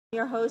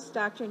Your host,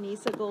 Dr.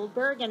 Nisa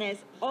Goldberg, and as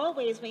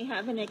always, we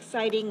have an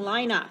exciting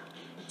lineup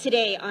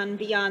today on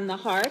Beyond the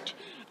Heart,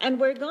 and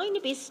we're going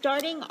to be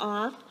starting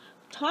off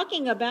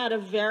talking about a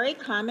very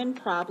common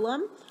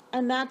problem,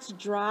 and that's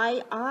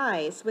dry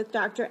eyes, with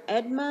Dr.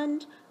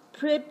 Edmund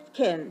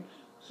Pribitkin.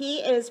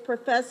 He's a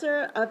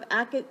professor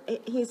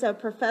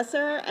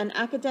and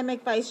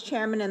academic vice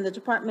chairman in the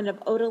Department of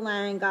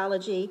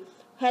Otolaryngology,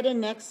 Head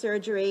and Neck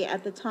Surgery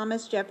at the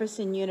Thomas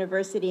Jefferson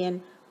University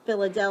in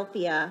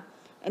Philadelphia.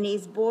 And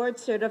he's board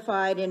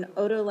certified in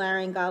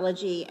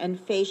otolaryngology and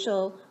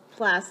facial,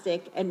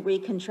 plastic, and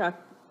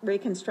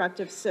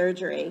reconstructive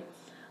surgery.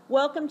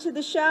 Welcome to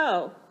the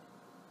show.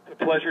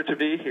 It's a pleasure to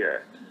be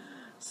here.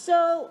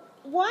 So,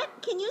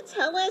 can you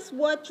tell us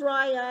what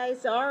dry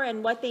eyes are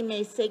and what they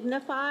may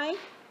signify?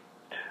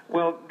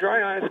 Well,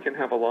 dry eyes can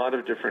have a lot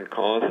of different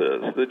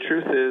causes. The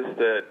truth is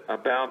that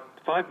about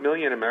 5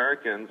 million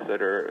Americans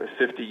that are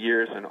 50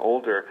 years and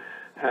older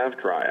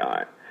have dry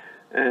eye.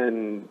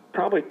 And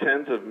probably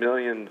tens of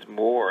millions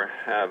more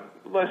have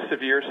less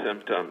severe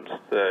symptoms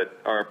that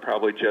are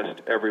probably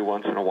just every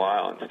once in a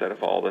while instead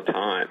of all the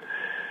time.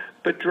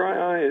 But dry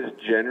eye is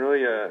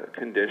generally a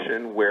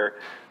condition where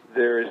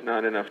there is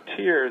not enough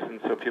tears,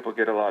 and so people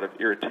get a lot of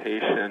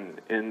irritation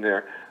in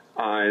their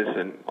eyes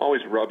and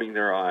always rubbing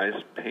their eyes,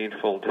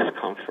 painful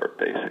discomfort,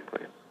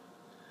 basically.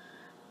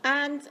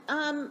 And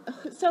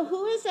so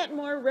who is at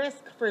more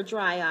risk for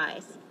dry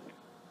eyes?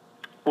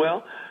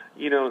 Well,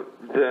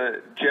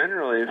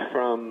 generally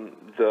from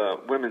the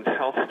Women's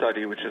Health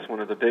Study, which is one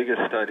of the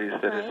biggest studies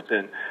that has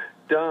been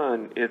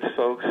done, it's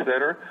folks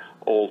that are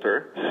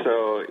older.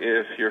 So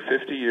if you're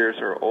 50 years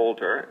or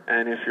older,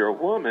 and if you're a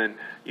woman,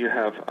 you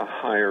have a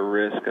higher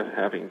risk of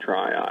having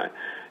dry eye.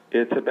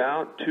 It's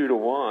about 2 to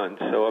 1,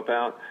 so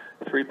about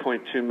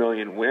 3.2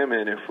 million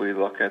women, if we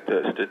look at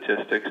the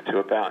statistics, to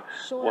about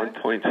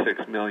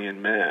 1.6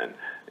 million men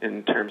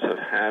in terms of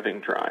having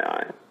dry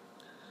eye.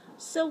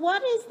 So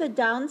what is the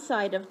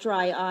downside of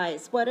dry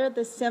eyes? What are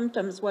the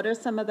symptoms? What are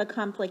some of the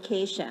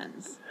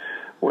complications?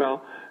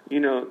 Well,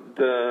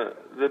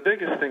 the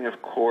biggest thing, of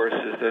course,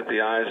 is that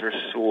the eyes are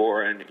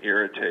sore and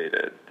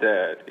irritated,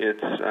 that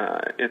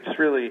it's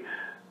really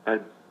a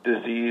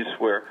disease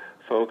where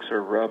folks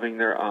are rubbing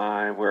their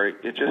eye, where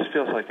it just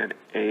feels like an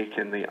ache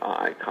in the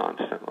eye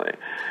constantly.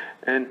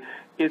 And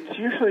it's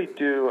usually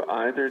due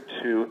either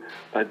to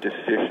a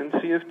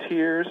deficiency of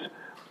tears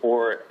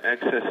or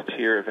excess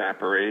tear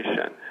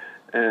evaporation.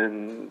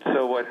 And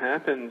so what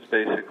happens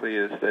basically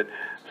is that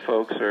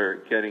folks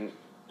are getting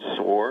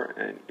sore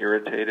and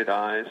irritated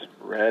eyes,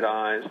 red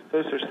eyes.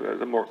 Those are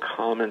the more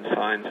common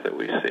signs that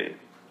we see.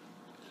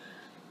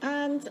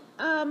 And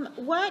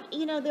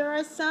there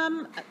are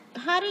some,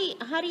 how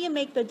do you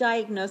make the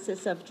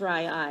diagnosis of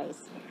dry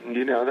eyes?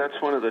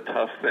 That's one of the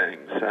tough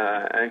things.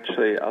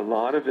 Actually, a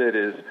lot of it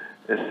is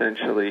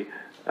essentially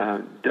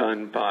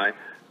done by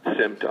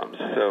symptoms.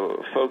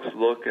 So folks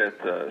look at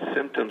the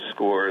symptom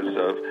scores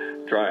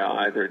of dry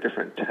eye. There are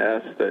different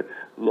tests that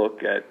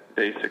look at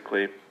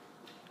basically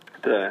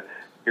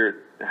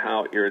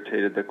how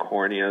irritated the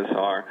corneas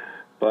are.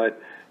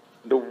 But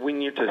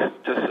when you to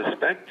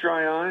suspect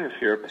dry eye,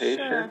 if you're a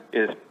patient,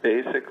 is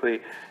basically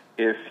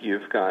if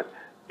you've got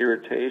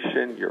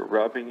irritation, you're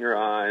rubbing your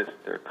eyes,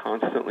 they're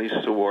constantly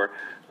sore,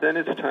 then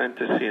it's time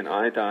to see an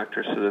eye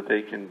doctor so that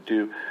they can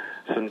do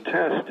some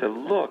tests to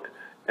look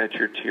at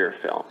your tear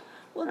film.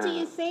 Well, do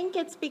you think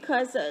it's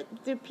because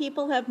do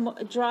people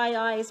have dry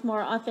eyes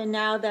more often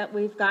now that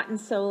we've gotten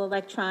so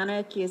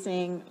electronic,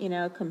 using,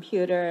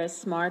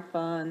 computers,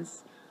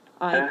 smartphones,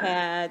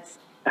 iPads,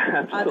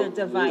 other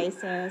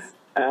devices?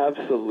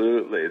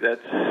 Absolutely.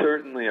 That's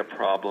certainly a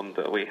problem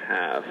that we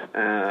have.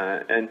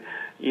 And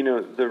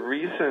the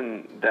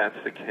reason that's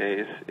the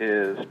case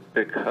is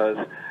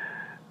because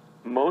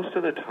most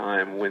of the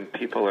time when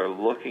people are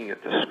looking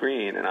at the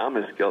screen, and I'm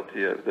as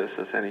guilty of this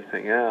as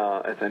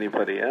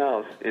anybody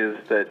else, is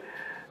that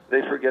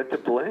they forget to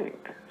blink.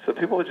 So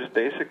people just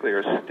basically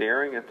are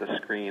staring at the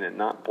screen and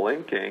not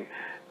blinking,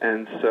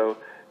 and so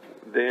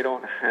they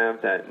don't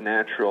have that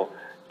natural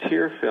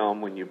tear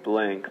film when you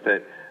blink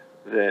that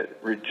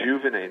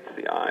rejuvenates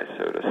the eye,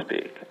 so to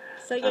speak.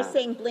 So you're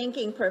saying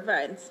blinking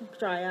prevents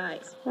dry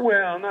eyes?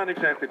 Well, not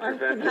exactly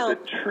prevents it,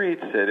 but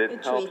treats it.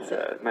 It helps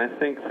it. And I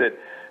think that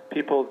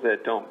people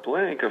that don't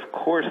blink, of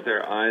course,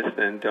 their eyes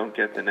then don't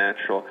get the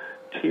natural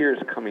tears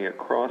coming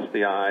across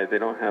the eye. They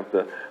don't have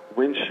the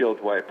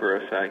windshield wiper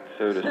effect,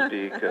 so to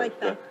speak,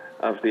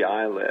 of the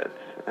eyelids.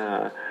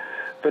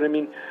 But,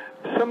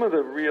 some of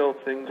the real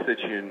things that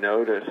you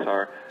notice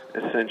are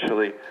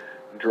essentially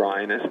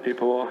dryness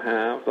people will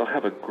have. They'll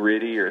have a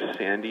gritty or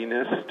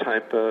sandiness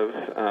type of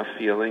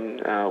feeling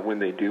when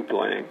they do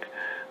blink.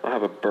 They'll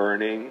have a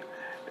burning.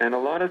 And a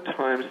lot of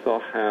times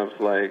they'll have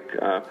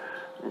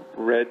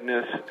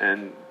redness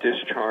and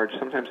discharge.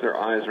 Sometimes their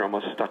eyes are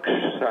almost stuck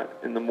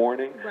shut in the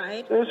morning.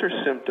 Right. Those are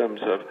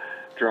symptoms of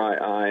dry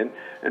eye.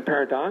 And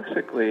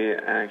paradoxically,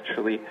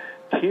 actually,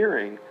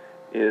 tearing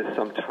is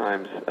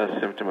sometimes a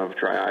symptom of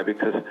dry eye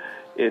because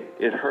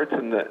it hurts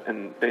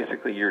and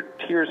basically your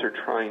tears are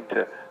trying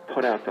to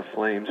put out the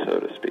flame, so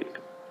to speak.